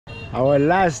Our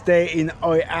last day in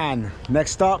Hoi An.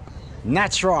 Next stop, Nha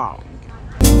Travel.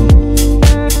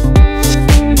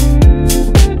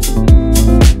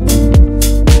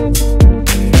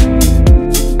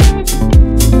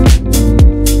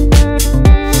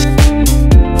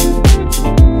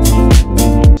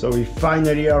 So we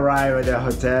finally arrived at the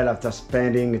hotel after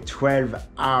spending 12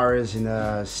 hours in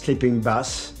a sleeping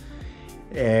bus.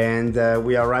 And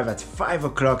we arrived at 5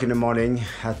 o'clock in the morning,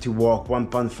 had to walk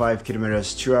 1.5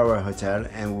 kilometers to our hotel,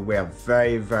 and we were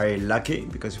very lucky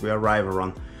because we arrived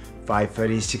around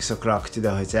 5:30, 6 o'clock to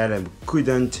the hotel, and we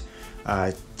couldn't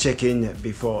check in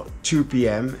before 2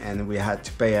 p.m. and we had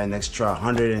to pay an extra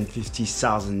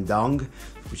 150,000 dong,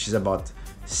 which is about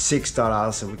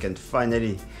 $6, so we can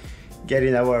finally get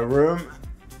in our room.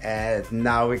 And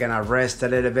now we're gonna rest a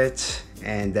little bit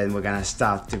and then we're gonna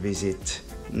start to visit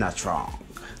Nha Travel.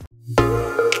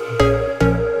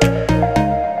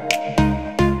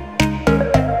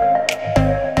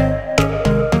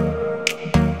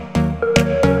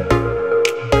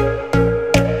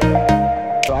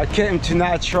 So I came to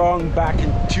Nha Travel back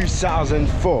in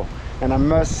 2004 and I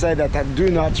must say that I do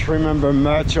not remember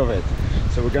much of it.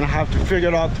 So we're gonna have to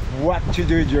figure out what to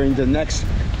do during the next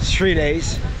 3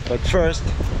 days. But first,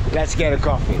 let's get a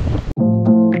coffee.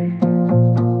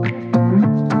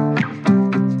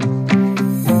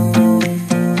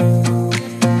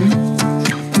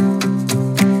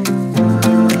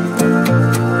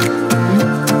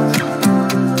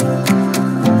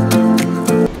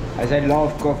 As I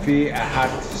love coffee, I had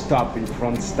to stop in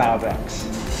front of Starbucks.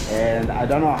 And I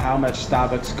don't know how much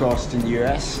Starbucks costs in the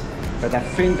US, but I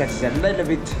think that's a little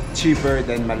bit cheaper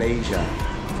than Malaysia.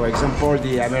 For example,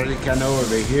 the Americano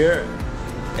over here,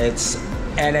 it's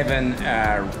 11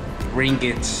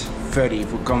 ringgit 30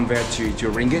 if we convert to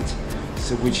ringgit,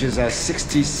 so which is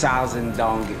 60,000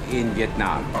 dong in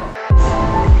Vietnam.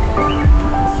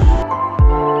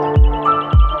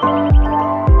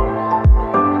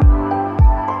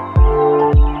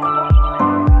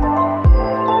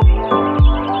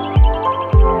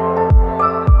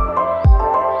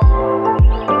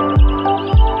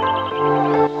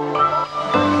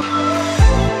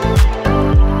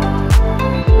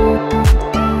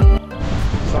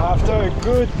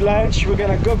 Good lunch, we're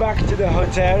gonna go back to the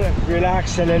hotel,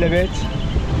 relax a little bit.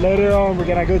 Later on we're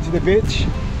gonna go to the beach,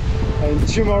 and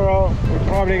tomorrow we're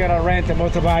probably gonna rent a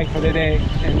motorbike for the day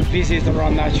and visit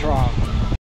around Nha Travel.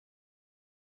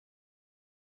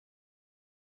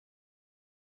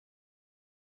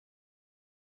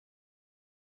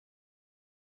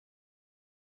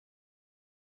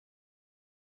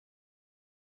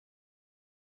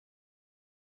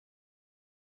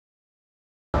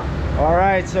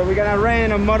 Alright, so we're gonna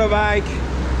rent a motorbike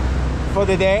for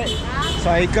the day.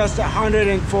 So it costs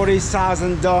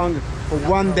 140,000 dong for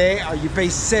 1 day, or you pay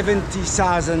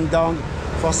 70,000 dong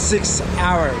for 6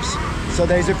 hours. So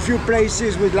there's a few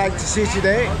places we'd like to see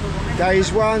today. There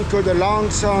is one called the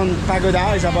Long Son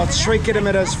Pagoda, it's about 3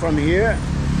 kilometers from here.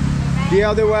 The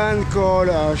other one called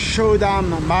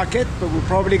Shodam Market, but we're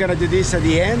probably gonna do this at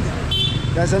the end.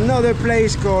 There's another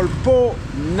place called Po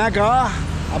Nagar,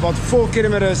 about 4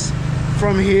 kilometers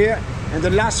from here, and the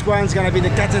last one's gonna be the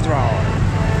cathedral.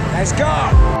 Let's go!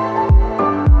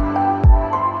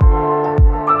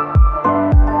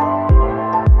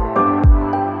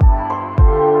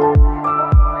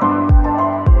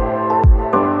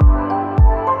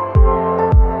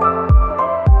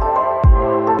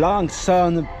 Long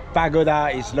Son Pagoda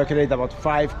is located about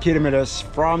 5 kilometers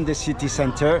from the city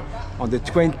center on the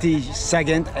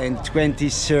 22nd and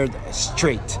 23rd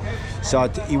Street. So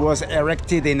it was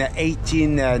erected in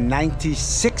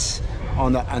 1896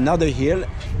 on another hill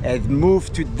and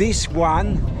moved to this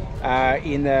one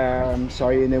in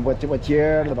what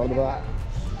year? Blah, blah, blah.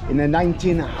 In the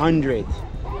 1900.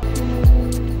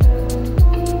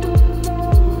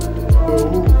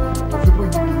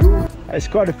 It's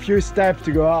quite a few steps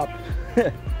to go up.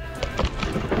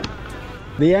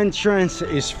 The entrance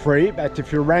is free, but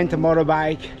if you rent a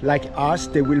motorbike like us,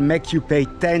 they will make you pay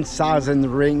 10,000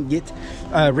 ringgit,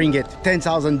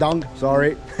 10,000 dong,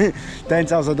 sorry,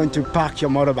 10,000 dong to park your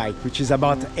motorbike, which is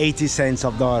about 80 cents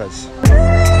of dollars.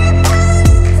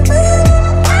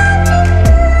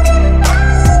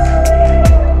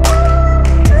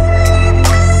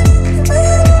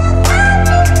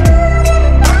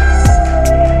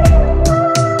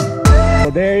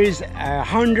 There is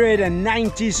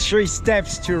 193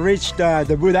 steps to reach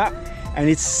the Buddha, and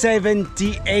it's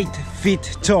 78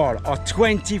 feet tall, or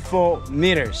 24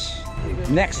 meters.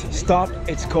 Next stop,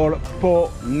 it's called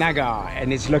Po Nagar,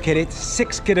 and it's located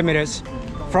 6 kilometers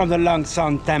from the Long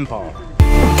Son Temple.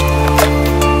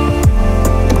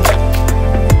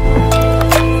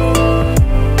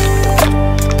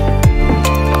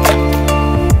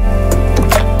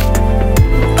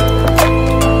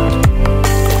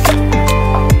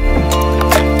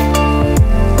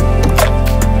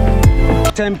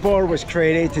 was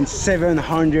created in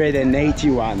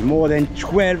 781, more than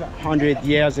 1200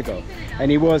 years ago, and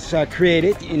it was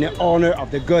created in honor of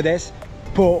the goddess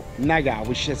Po Naga,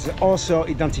 which is also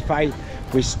identified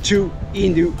with two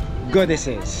Hindu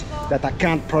goddesses that I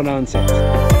can't pronounce it.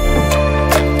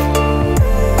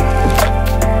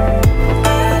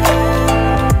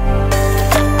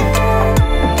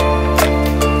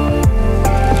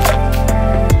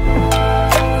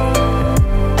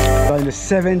 In the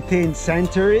 17th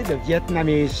century, the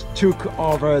Vietnamese took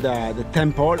over the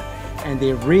temple and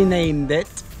they renamed it.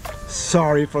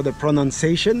 Sorry for the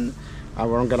pronunciation.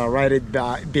 I'm gonna write it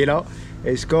below.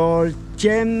 It's called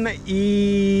Tiem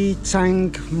Y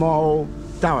Chang Mo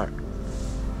Tower.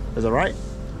 Is that right?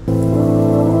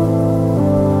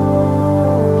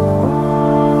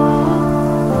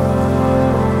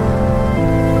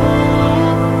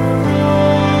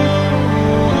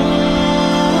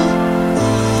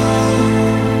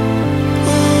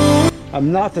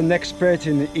 I'm not an expert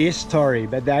in history,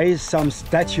 but there is some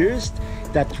statues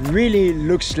that really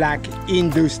looks like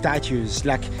Hindu statues.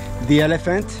 Like the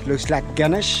elephant looks like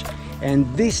Ganesh, and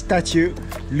this statue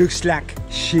looks like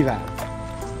Shiva.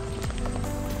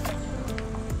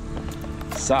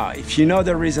 So if you know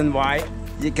the reason why,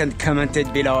 you can comment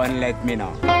it below and let me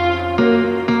know.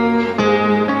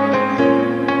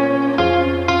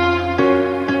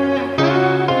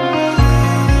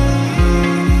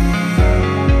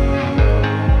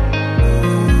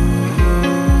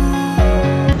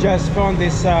 Just found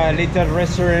this little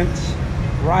restaurant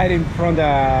right in front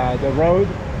of the road,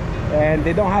 and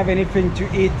they don't have anything to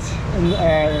eat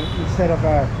instead of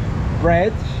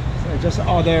bread. So just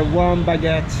order one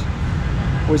baguette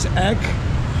with egg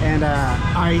and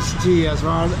iced tea as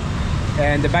well,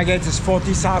 and the baguette is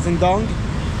 40,000 dong,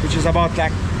 which is about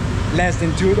like less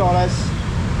than $2,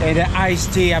 and the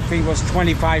iced tea I think was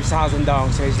 25,000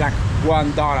 dong, so it's like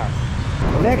 $1.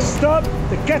 Next stop,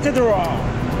 the cathedral.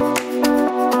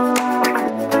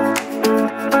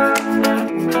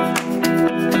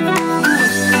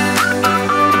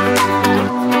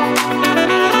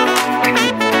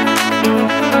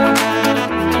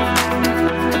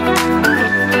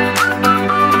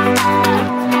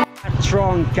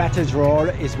 Cathedral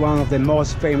is one of the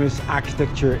most famous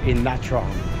architecture in Nha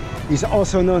Travel. It's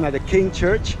also known as the King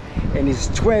Church, and is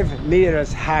 12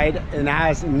 meters high and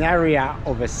has an area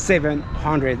over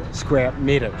 700 square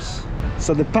meters.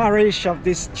 So the parish of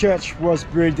this church was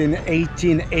built in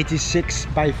 1886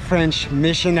 by French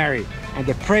missionary, and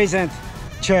the present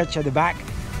church at the back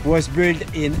was built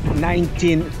in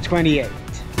 1928.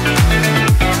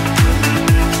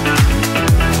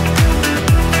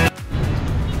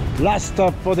 Last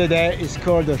stop for the day is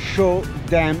called the Show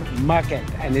Dam Market,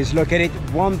 and is located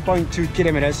 1.2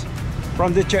 kilometers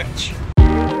from the church.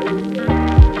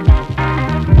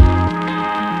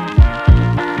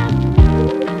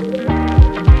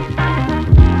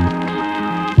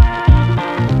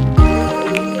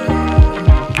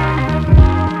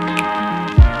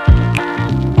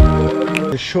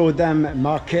 The Show Dam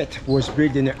Market was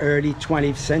built in the early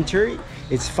 20th century.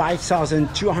 It's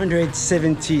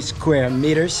 5,270 square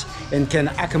meters and can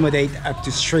accommodate up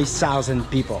to 3,000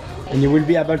 people. And you will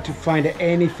be able to find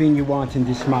anything you want in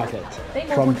this market,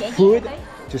 from food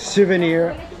to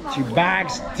souvenir to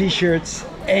bags, t-shirts,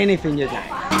 anything you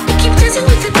like.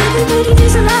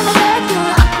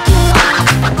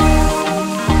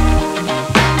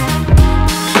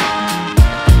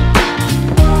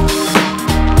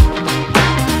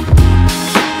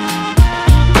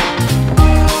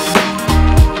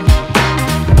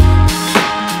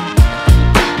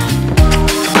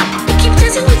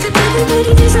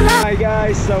 Hi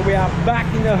guys, so we are back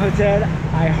in the hotel.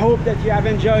 I hope that you have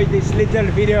enjoyed this little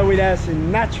video with us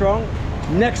in Nha Travel.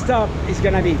 Next up is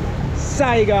gonna be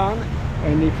Saigon,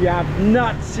 and if you have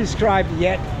not subscribed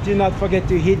yet, do not forget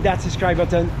to hit that subscribe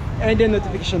button and the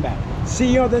notification bell. See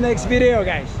you on the next video,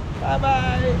 guys. Bye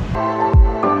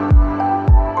bye.